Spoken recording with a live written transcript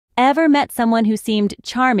Ever met someone who seemed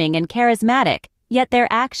charming and charismatic, yet their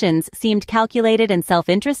actions seemed calculated and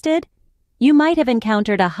self-interested? You might have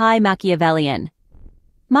encountered a high Machiavellian.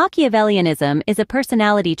 Machiavellianism is a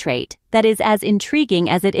personality trait that is as intriguing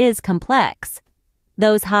as it is complex.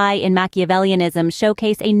 Those high in Machiavellianism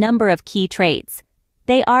showcase a number of key traits.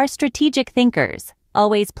 They are strategic thinkers,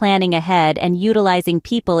 always planning ahead and utilizing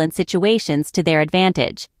people and situations to their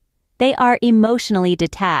advantage. They are emotionally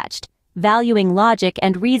detached, valuing logic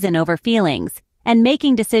and reason over feelings, and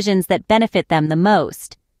making decisions that benefit them the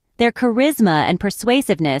most. Their charisma and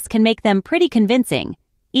persuasiveness can make them pretty convincing,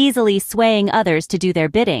 easily swaying others to do their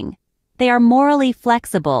bidding. They are morally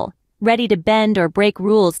flexible, ready to bend or break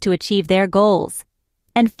rules to achieve their goals.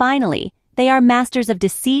 And finally, they are masters of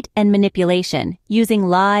deceit and manipulation, using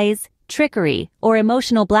lies, trickery, or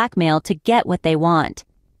emotional blackmail to get what they want.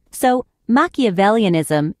 So,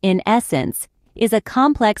 Machiavellianism, in essence, is a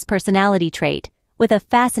complex personality trait with a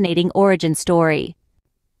fascinating origin story.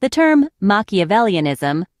 The term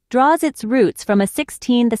Machiavellianism draws its roots from a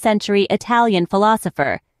 16th-century Italian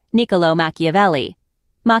philosopher, Niccolò Machiavelli.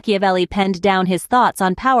 Machiavelli penned down his thoughts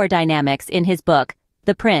on power dynamics in his book,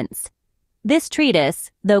 The Prince. This treatise,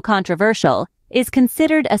 though controversial, is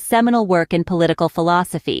considered a seminal work in political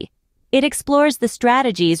philosophy. It explores the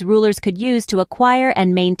strategies rulers could use to acquire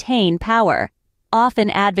and maintain power, often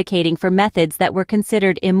advocating for methods that were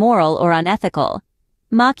considered immoral or unethical.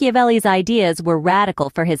 Machiavelli's ideas were radical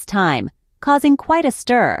for his time, causing quite a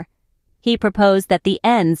stir. He proposed that the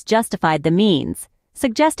ends justified the means,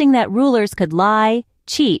 suggesting that rulers could lie,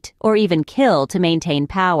 cheat, or even kill to maintain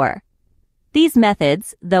power. These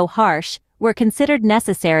methods, though harsh, were considered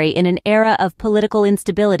necessary in an era of political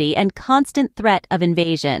instability and constant threat of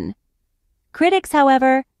invasion. Critics,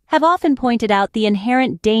 however, have often pointed out the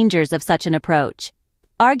inherent dangers of such an approach,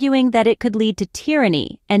 arguing that it could lead to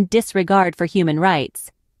tyranny and disregard for human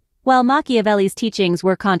rights. While Machiavelli's teachings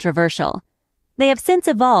were controversial, they have since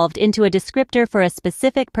evolved into a descriptor for a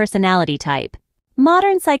specific personality type.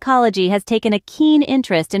 Modern psychology has taken a keen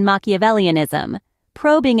interest in Machiavellianism,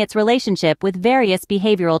 probing its relationship with various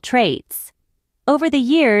behavioral traits. Over the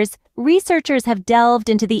years, researchers have delved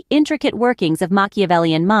into the intricate workings of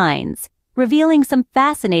Machiavellian minds, revealing some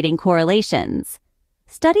fascinating correlations.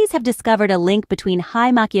 Studies have discovered a link between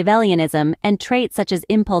high Machiavellianism and traits such as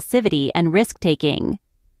impulsivity and risk-taking.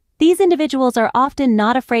 These individuals are often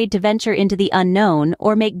not afraid to venture into the unknown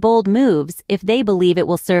or make bold moves if they believe it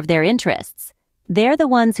will serve their interests. They're the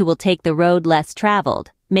ones who will take the road less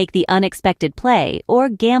traveled, make the unexpected play, or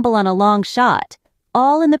gamble on a long shot,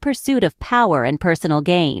 all in the pursuit of power and personal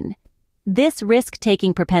gain. This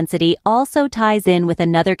risk-taking propensity also ties in with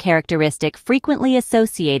another characteristic frequently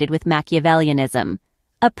associated with Machiavellianism,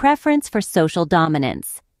 a preference for social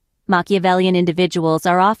dominance. Machiavellian individuals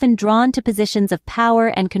are often drawn to positions of power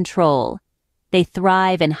and control. They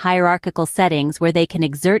thrive in hierarchical settings where they can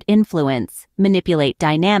exert influence, manipulate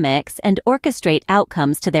dynamics, and orchestrate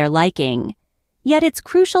outcomes to their liking. Yet it's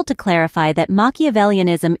crucial to clarify that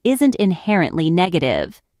Machiavellianism isn't inherently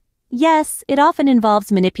negative. Yes, it often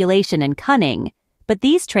involves manipulation and cunning, but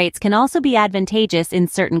these traits can also be advantageous in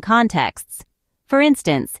certain contexts. For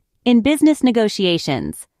instance, in business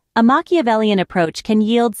negotiations, a Machiavellian approach can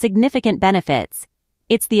yield significant benefits.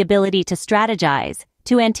 It's the ability to strategize,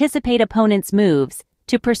 to anticipate opponents' moves,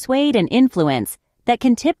 to persuade and influence that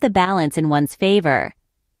can tip the balance in one's favor.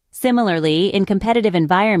 Similarly, in competitive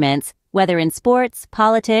environments, whether in sports,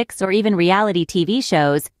 politics, or even reality TV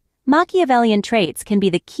shows, Machiavellian traits can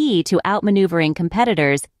be the key to outmaneuvering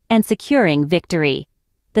competitors and securing victory.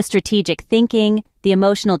 The strategic thinking, the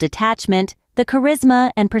emotional detachment, the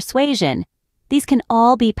charisma, and persuasion, these can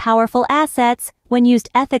all be powerful assets when used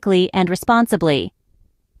ethically and responsibly.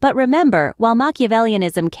 But remember, while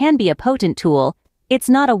Machiavellianism can be a potent tool, it's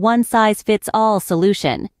not a one-size-fits-all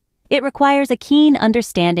solution. It requires a keen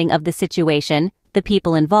understanding of the situation, the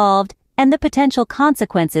people involved, and the potential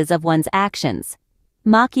consequences of one's actions.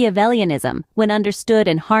 Machiavellianism, when understood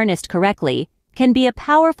and harnessed correctly, can be a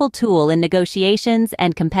powerful tool in negotiations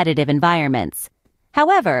and competitive environments.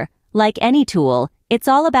 However, like any tool, it's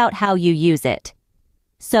all about how you use it.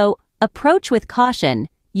 So, approach with caution,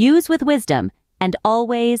 use with wisdom, and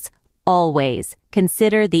always, always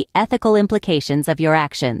consider the ethical implications of your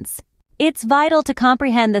actions. It's vital to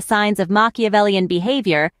comprehend the signs of Machiavellian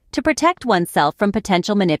behavior to protect oneself from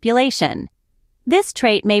potential manipulation. This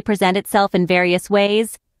trait may present itself in various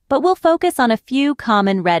ways, but we'll focus on a few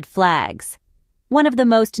common red flags. One of the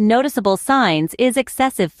most noticeable signs is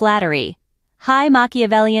excessive flattery. High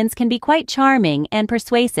Machiavellians can be quite charming and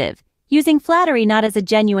persuasive, using flattery not as a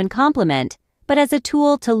genuine compliment, but as a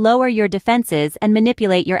tool to lower your defenses and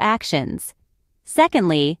manipulate your actions.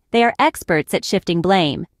 Secondly, they are experts at shifting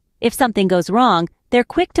blame. If something goes wrong, they're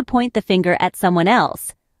quick to point the finger at someone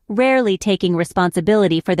else, rarely taking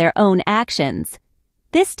responsibility for their own actions.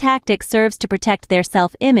 This tactic serves to protect their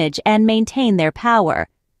self-image and maintain their power.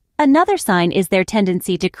 Another sign is their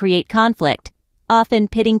tendency to create conflict, often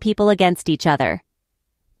pitting people against each other.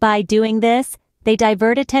 By doing this, they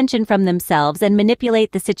divert attention from themselves and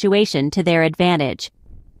manipulate the situation to their advantage.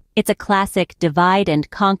 It's a classic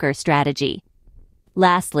divide-and-conquer strategy.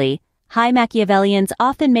 Lastly, high Machiavellians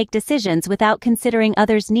often make decisions without considering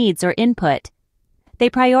others' needs or input. They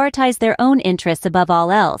prioritize their own interests above all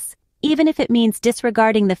else, even if it means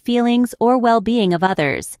disregarding the feelings or well-being of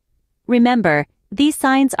others. Remember, these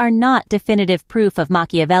signs are not definitive proof of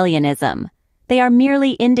Machiavellianism. They are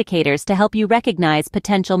merely indicators to help you recognize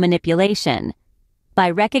potential manipulation. By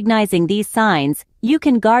recognizing these signs, you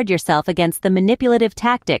can guard yourself against the manipulative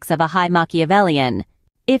tactics of a high Machiavellian.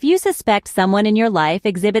 If you suspect someone in your life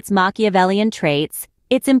exhibits Machiavellian traits,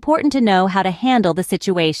 it's important to know how to handle the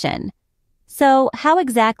situation. So, how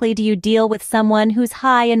exactly do you deal with someone who's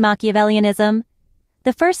high in Machiavellianism?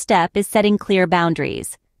 The first step is setting clear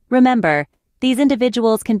boundaries. Remember, these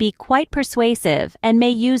individuals can be quite persuasive and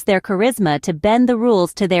may use their charisma to bend the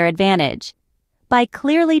rules to their advantage. By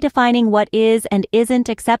clearly defining what is and isn't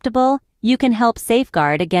acceptable, you can help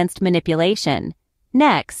safeguard against manipulation.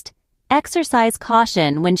 Next, exercise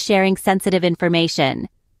caution when sharing sensitive information.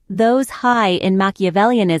 Those high in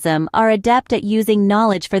Machiavellianism are adept at using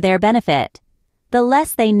knowledge for their benefit. The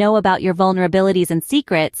less they know about your vulnerabilities and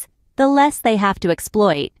secrets, the less they have to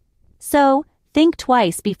exploit. So, think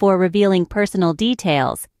twice before revealing personal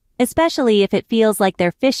details, especially if it feels like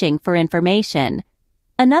they're fishing for information.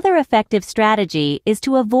 Another effective strategy is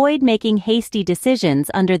to avoid making hasty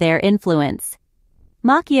decisions under their influence.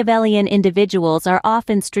 Machiavellian individuals are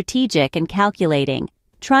often strategic and calculating,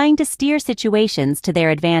 trying to steer situations to their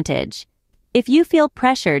advantage. If you feel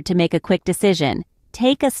pressured to make a quick decision,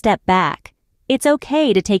 take a step back. It's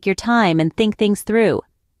okay to take your time and think things through.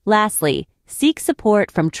 Lastly, seek support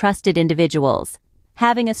from trusted individuals.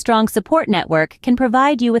 Having a strong support network can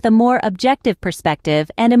provide you with a more objective perspective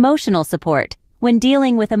and emotional support when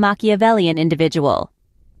dealing with a Machiavellian individual.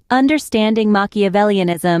 Understanding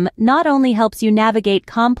Machiavellianism not only helps you navigate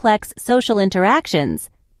complex social interactions,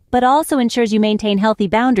 but also ensures you maintain healthy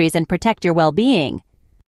boundaries and protect your well-being.